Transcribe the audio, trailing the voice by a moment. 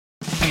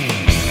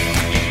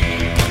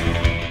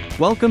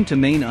Welcome to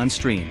Maine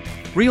Unstreamed.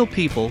 Real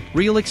people,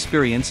 real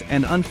experience,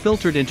 and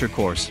unfiltered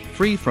intercourse,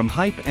 free from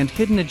hype and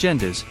hidden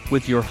agendas,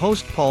 with your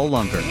host Paul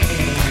Lunger.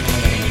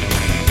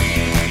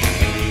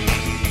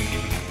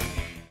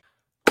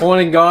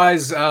 Morning,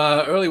 guys.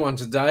 Early one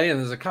today, and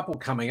there's a couple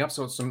coming up,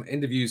 so some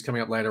interviews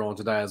coming up later on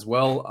today as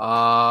well.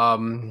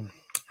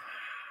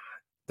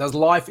 Does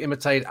life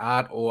imitate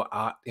art or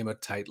art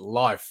imitate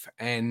life?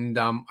 And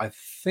I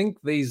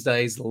think these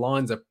days the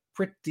lines are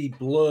pretty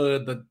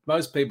blurred that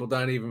most people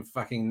don't even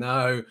fucking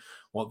know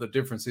what the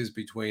difference is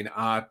between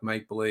art,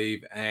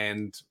 make-believe,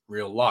 and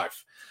real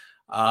life.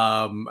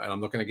 And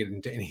I'm not going to get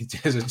into any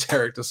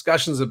esoteric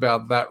discussions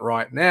about that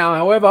right now.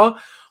 However,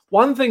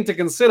 one thing to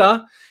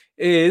consider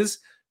is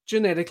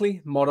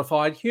genetically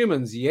modified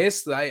humans.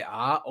 Yes, they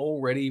are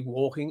already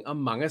walking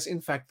among us.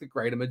 In fact, the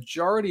greater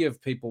majority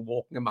of people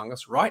walking among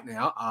us right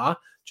now are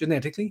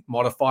genetically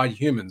modified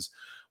humans.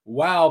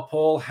 Wow,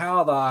 Paul,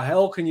 how the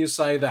hell can you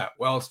say that?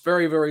 Well, it's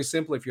very, very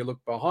simple. If you look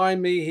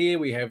behind me here,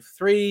 we have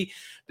three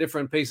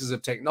different pieces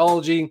of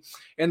technology,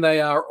 and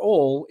they are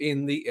all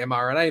in the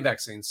mRNA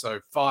vaccine. So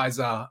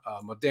Pfizer,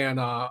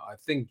 Moderna, I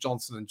think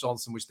Johnson &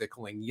 Johnson, which they're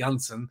calling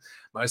Janssen,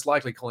 most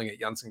likely calling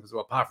it Janssen because,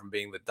 well, apart from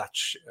being the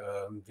Dutch,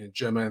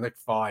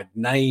 Germanified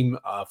name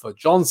for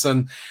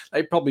Johnson,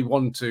 they probably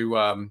want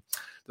to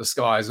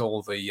disguise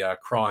all the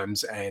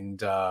crimes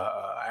and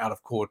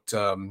out-of-court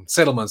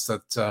settlements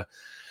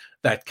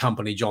that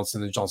company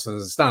Johnson & Johnson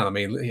has done. I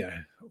mean, you know,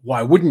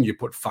 why wouldn't you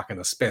put fucking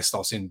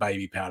asbestos in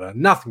baby powder?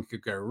 Nothing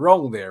could go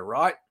wrong there,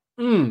 right?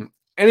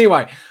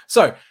 Anyway,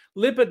 so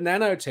lipid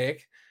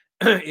nanotech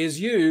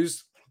is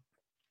used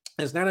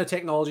as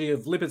nanotechnology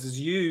of lipids is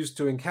used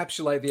to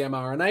encapsulate the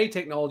mRNA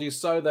technology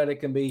so that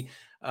it can be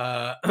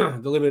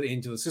delivered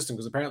into the system,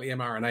 because apparently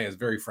mRNA is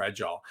very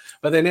fragile.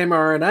 But then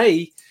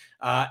mRNA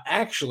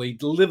actually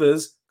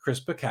delivers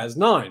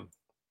CRISPR-Cas9.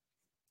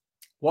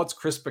 What's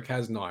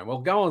CRISPR-Cas9? Well,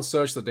 go and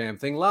search the damn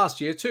thing.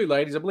 Last year, two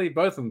ladies, I believe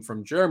both of them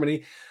from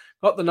Germany,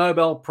 got the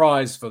Nobel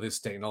Prize for this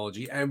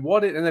technology. And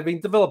they've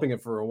been developing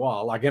it for a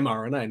while, like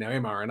mRNA. Now,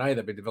 mRNA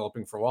they've been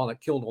developing for a while, and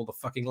it killed all the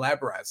fucking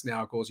lab rats.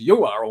 Now, of course,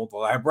 you are all the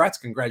lab rats.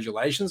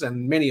 Congratulations.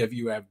 And many of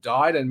you have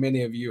died, and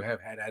many of you have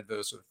had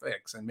adverse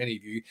effects, and many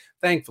of you,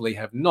 thankfully,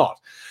 have not.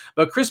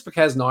 But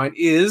CRISPR-Cas9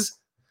 is,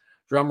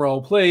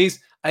 drumroll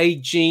please, a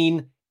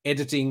gene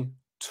editing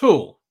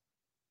tool.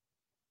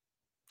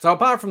 So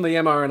apart from the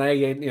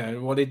mRNA, you know,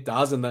 what it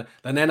does, and the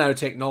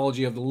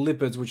nanotechnology of the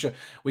lipids, which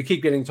we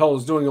keep getting told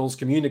is doing all this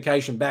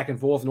communication back and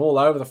forth and all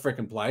over the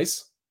frickin'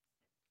 place,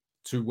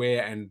 to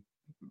where and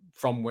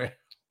from where,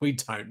 we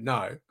don't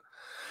know.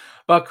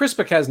 But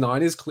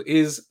CRISPR-Cas9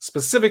 is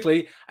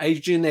specifically a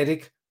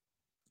genetic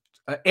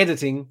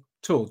editing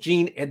tool,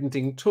 gene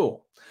editing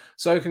tool.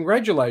 So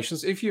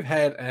congratulations, if you've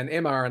had an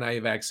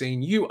mRNA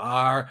vaccine, you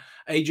are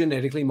a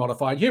genetically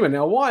modified human.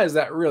 Now, why is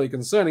that really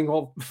concerning?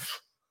 Well,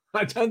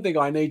 I don't think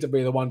I need to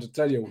be the one to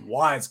tell you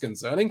why it's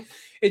concerning.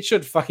 It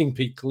should fucking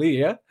be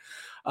clear.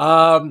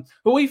 But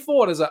we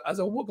fought as a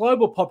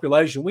global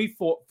population, we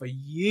fought for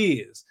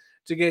years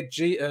to get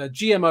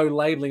GMO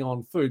labeling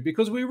on food,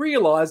 because we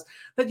realized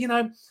that, you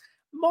know,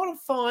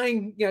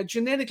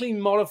 genetically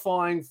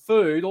modifying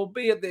food,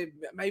 albeit there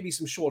may be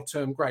some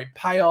short-term great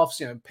payoffs,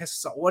 you know,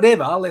 pesticide,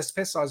 whatever, less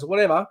pesticides or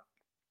whatever,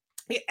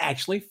 it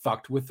actually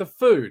fucked with the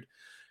food.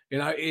 You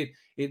know,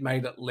 it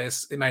made it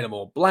less. It made it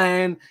more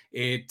bland.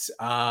 It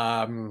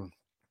made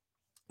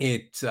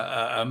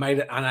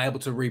it unable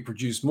to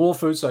reproduce more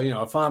food. So, you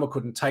know, a farmer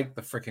couldn't take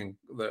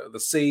the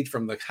seed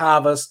from the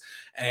harvest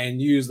and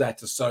use that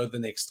to sow the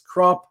next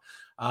crop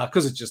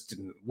because it just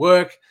didn't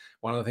work.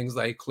 One of the things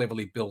they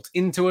cleverly built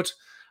into it.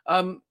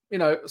 You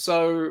know,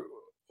 so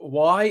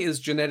why is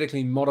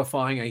genetically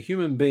modifying a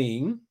human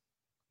being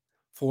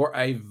for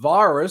a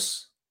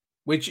virus,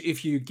 which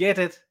if you get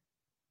it,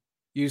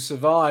 you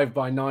survive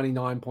by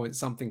 99 point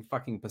something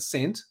fucking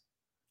percent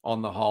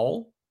on the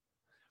whole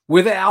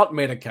without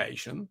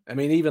medication? I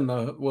mean, even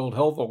the World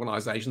Health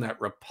Organization, that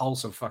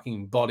repulsive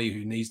fucking body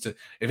who needs to,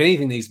 if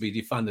anything needs to be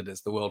defunded,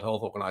 it's the World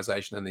Health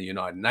Organization and the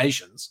United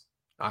Nations.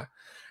 Right?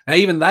 Now,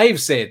 even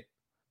they've said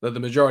that the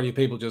majority of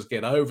people just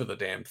get over the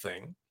damn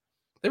thing.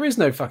 There is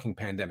no fucking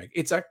pandemic.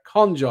 It's a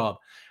con job,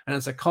 and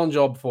it's a con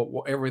job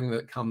for everything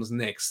that comes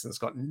next. It's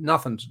got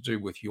nothing to do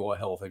with your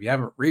health. If you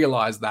haven't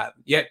realized that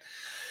yet,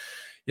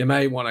 you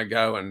may want to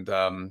go and,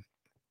 I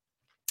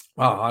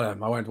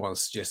won't want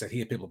to suggest that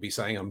here. People be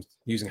saying I'm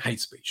using hate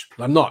speech,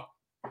 but I'm not.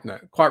 You know,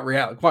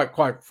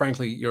 quite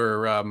frankly,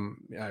 you're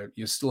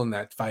still in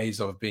that phase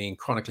of being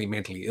chronically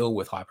mentally ill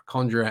with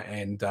hypochondria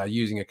and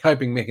using a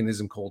coping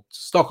mechanism called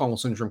Stockholm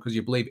syndrome because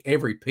you believe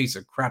every piece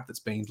of crap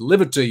that's being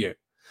delivered to you.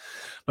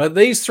 But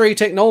these three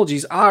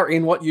technologies are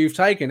in what you've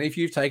taken if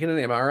you've taken an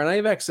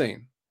mRNA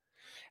vaccine,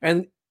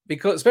 and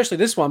because especially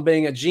this one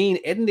being a gene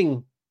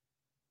editing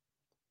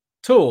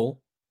tool,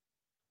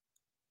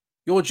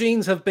 your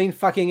genes have been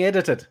fucking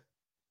edited.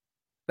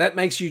 That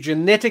makes you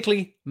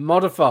genetically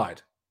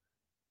modified.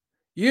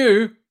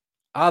 You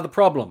are the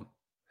problem.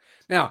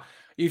 Now,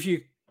 if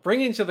you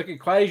bring into the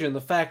equation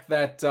the fact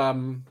that I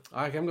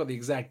haven't got the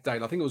exact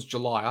date. I think it was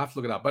July. I have to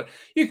look it up, but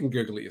you can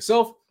Google it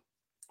yourself.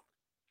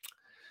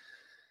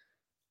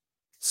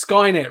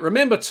 Skynet.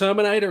 Remember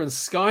Terminator and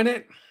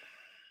Skynet?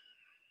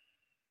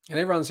 And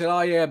everyone said,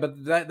 oh, yeah,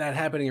 but that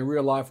happening in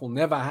real life will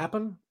never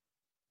happen.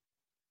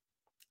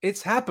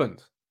 It's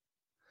happened.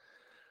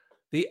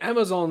 The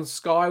Amazon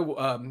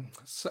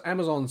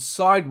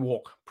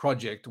Sidewalk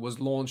project was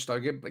launched.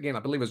 Again, I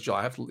believe it's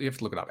July. You have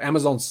to look it up.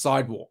 Amazon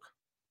Sidewalk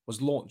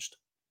was launched.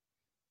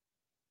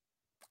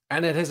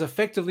 And it has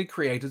effectively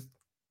created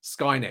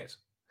Skynet.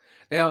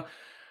 Now,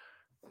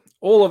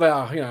 all of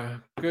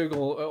our,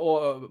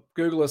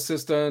 Google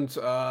Assistant,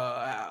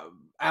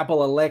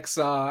 Apple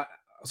Alexa,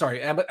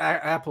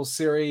 Apple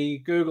Siri,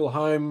 Google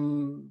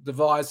Home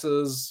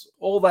devices,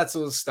 all that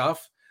sort of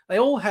stuff, they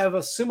all have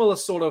a similar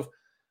sort of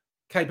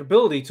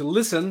capability to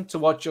listen to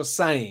what you're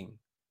saying.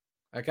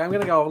 Okay, I'm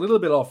going to go a little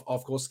bit off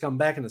course, come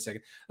back in a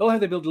second. They all have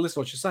the ability to listen to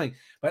what you're saying.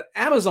 But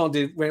Amazon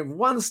went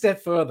one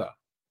step further.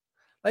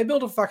 They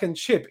built a fucking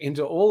chip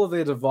into all of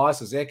their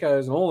devices,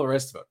 Echoes and all the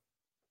rest of it.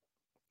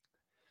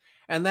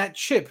 And that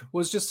chip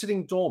was just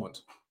sitting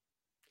dormant.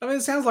 I mean,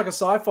 it sounds like a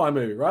sci-fi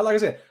movie, right? Like I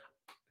said,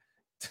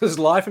 does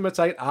life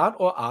imitate art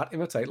or art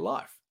imitate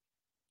life?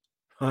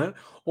 Right?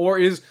 Or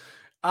is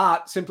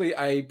art simply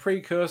a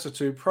precursor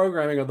to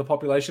programming of the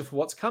population for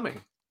what's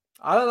coming?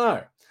 I don't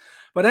know.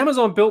 But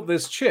Amazon built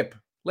this chip,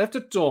 left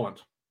it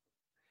dormant,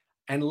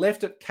 and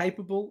left it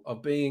capable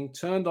of being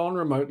turned on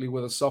remotely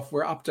with a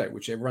software update,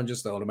 which everyone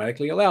just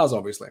automatically allows,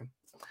 obviously.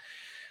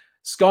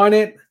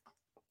 Skynet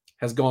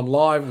has gone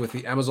live with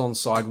the Amazon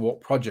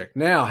Sidewalk project.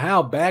 Now,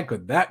 how bad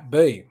could that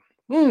be?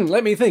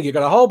 Let me think. You've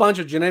got a whole bunch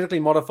of genetically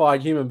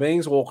modified human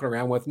beings walking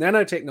around with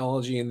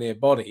nanotechnology in their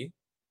body.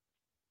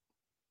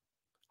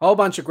 A whole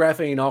bunch of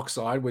graphene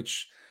oxide,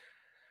 which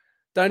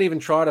don't even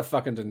try to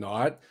fucking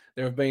deny it.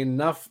 There have been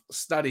enough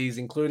studies,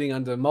 including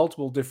under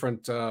multiple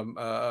different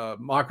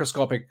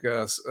microscopic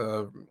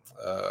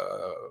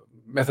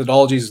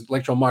methodologies,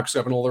 electron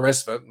microscope and all the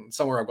rest of it. And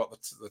somewhere I've got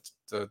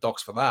the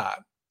docs for that.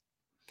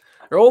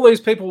 There are all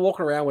these people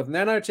walking around with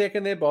nanotech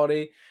in their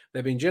body.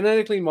 They've been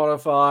genetically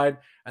modified,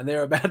 and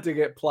they're about to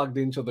get plugged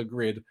into the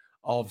grid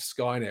of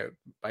Skynet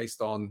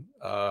based on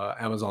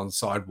Amazon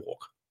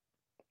Sidewalk.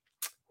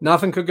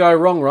 Nothing could go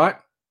wrong, right?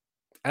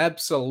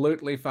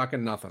 Absolutely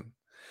fucking nothing.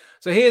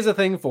 So here's the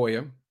thing for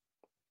you.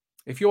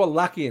 If you're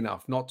lucky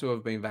enough not to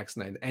have been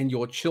vaccinated and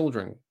your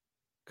children,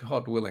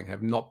 God willing,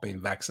 have not been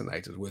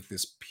vaccinated with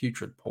this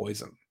putrid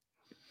poison,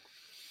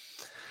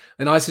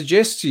 then I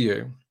suggest to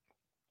you,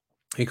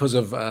 because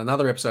of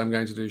another episode I'm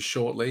going to do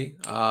shortly,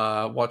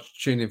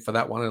 tune in for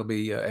that one. It'll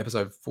be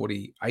episode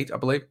 48, I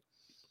believe.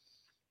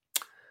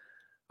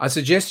 I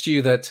suggest to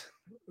you that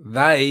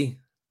they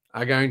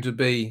are going to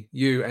be,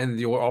 you and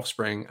your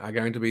offspring are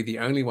going to be the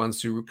only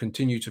ones to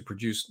continue to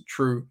produce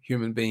true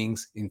human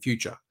beings in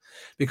future.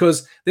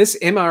 Because this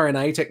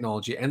mRNA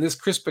technology and this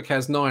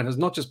CRISPR-Cas9 has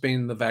not just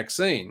been the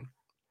vaccine.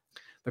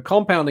 The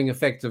compounding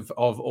effect of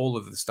all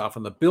of this stuff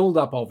and the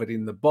buildup of it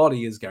in the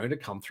body is going to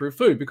come through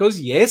food. Because,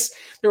 yes,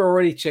 they're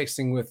already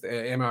testing with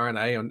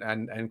mRNA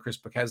and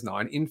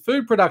CRISPR-Cas9 in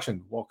food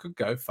production. What could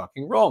go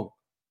fucking wrong?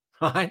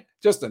 Right?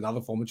 Just another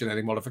form of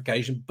genetic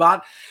modification.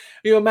 But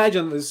you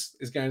imagine this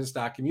is going to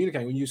start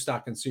communicating. When you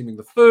start consuming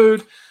the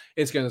food,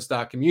 it's going to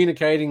start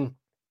communicating.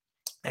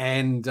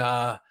 And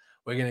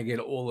we're going to get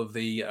all of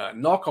the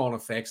knock-on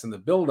effects and the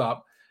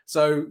build-up.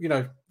 So,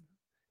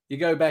 you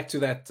go back to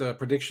that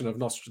prediction of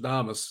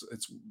Nostradamus,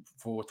 it's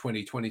for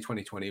 2020,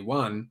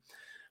 2021,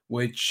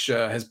 which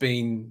has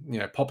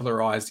been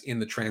popularized in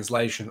the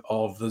translation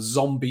of the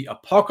zombie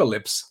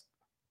apocalypse.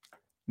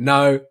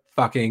 No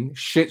fucking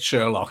shit,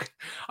 Sherlock.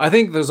 I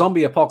think the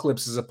zombie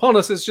apocalypse is upon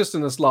us. It's just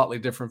in a slightly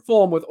different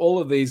form with all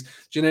of these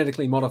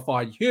genetically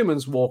modified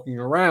humans walking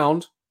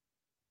around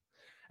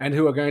and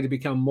who are going to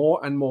become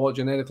more and more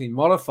genetically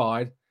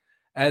modified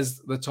as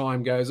the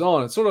time goes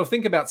on. And sort of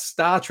think about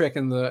Star Trek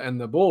and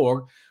the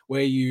Borg,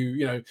 where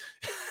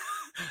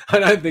I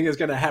don't think it's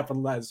going to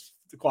happen as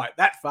quite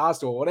that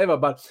fast or whatever,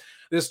 but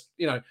this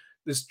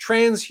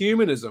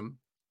transhumanism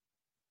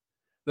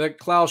that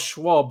Klaus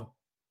Schwab,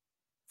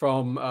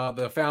 from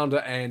the founder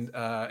and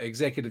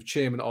executive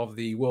chairman of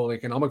the World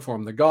Economic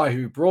Forum, the guy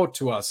who brought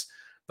to us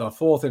the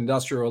fourth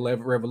industrial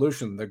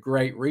revolution, the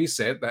Great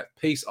Reset, that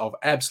piece of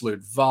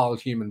absolute vile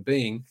human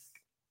being.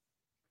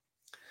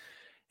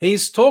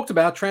 He's talked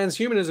about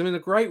transhumanism in a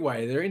great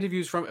way. There are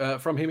interviews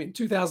from him in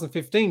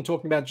 2015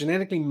 talking about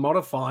genetically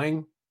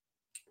modifying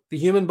the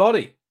human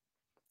body,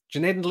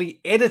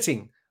 genetically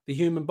editing the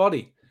human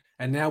body.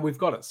 And now we've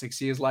got it 6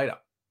 years later.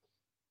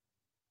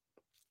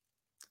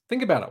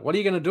 Think about it. What are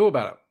you going to do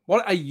about it?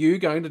 What are you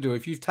going to do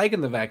if you've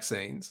taken the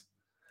vaccines?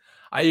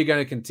 Are you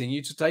going to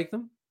continue to take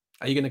them?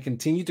 Are you going to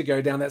continue to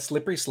go down that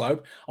slippery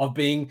slope of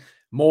being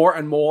more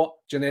and more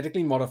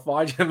genetically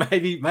modified?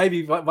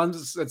 maybe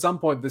once at some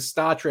point the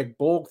Star Trek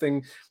Borg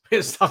thing,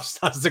 stuff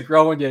starts to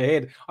grow in your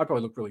head. I'd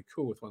probably look really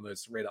cool with one of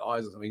those red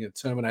eyes or something, a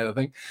Terminator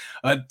thing.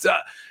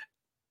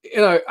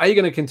 are you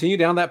going to continue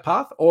down that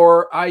path,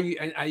 or are you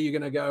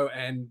going to go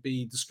and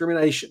be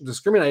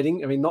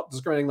discriminating? I mean, not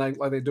discriminating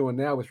like they're doing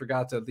now with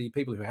regard to the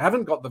people who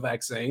haven't got the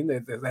vaccine.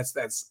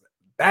 That's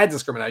bad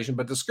discrimination,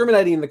 but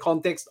discriminating in the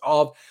context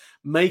of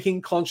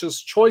making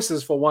conscious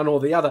choices for one or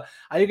the other.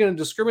 Are you going to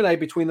discriminate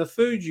between the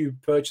food you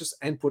purchase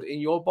and put in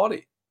your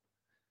body?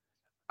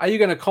 Are you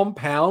going to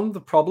compound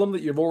the problem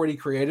that you've already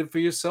created for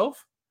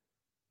yourself?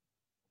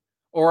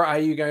 Or are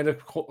you going to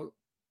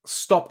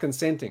stop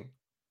consenting?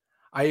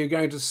 Are you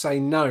going to say,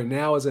 no,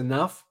 now is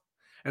enough,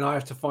 and I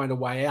have to find a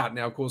way out?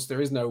 Now, of course,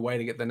 there is no way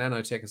to get the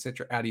nanotech,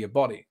 etc., out of your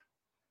body.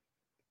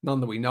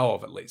 None that we know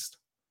of, at least.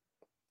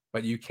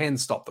 But you can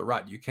stop the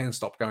rut. You can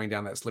stop going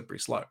down that slippery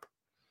slope.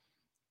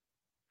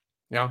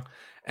 Yeah.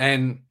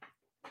 And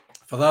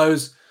for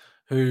those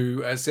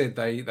who, as said,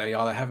 they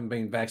either haven't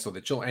been vaxxed, or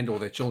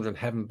their children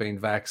haven't been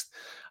vaxxed,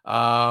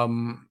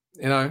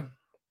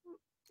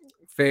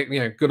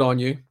 fair, good on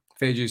you.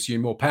 Fair dues to you.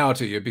 More power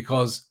to you,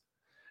 because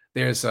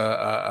there's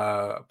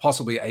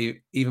possibly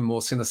a even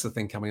more sinister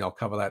thing coming. I'll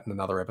cover that in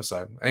another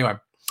episode. Anyway,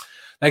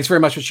 thanks very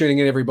much for tuning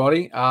in,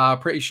 everybody.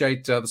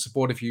 Appreciate the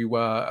support. If you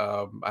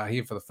are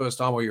here for the first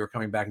time, or you're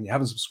coming back and you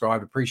haven't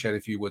subscribed, appreciate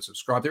if you would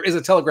subscribe. There is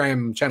a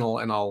Telegram channel,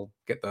 and I'll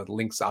get the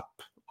links up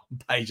on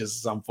pages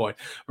at some point.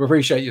 We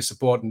appreciate your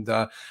support, and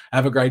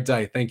have a great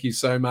day. Thank you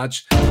so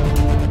much.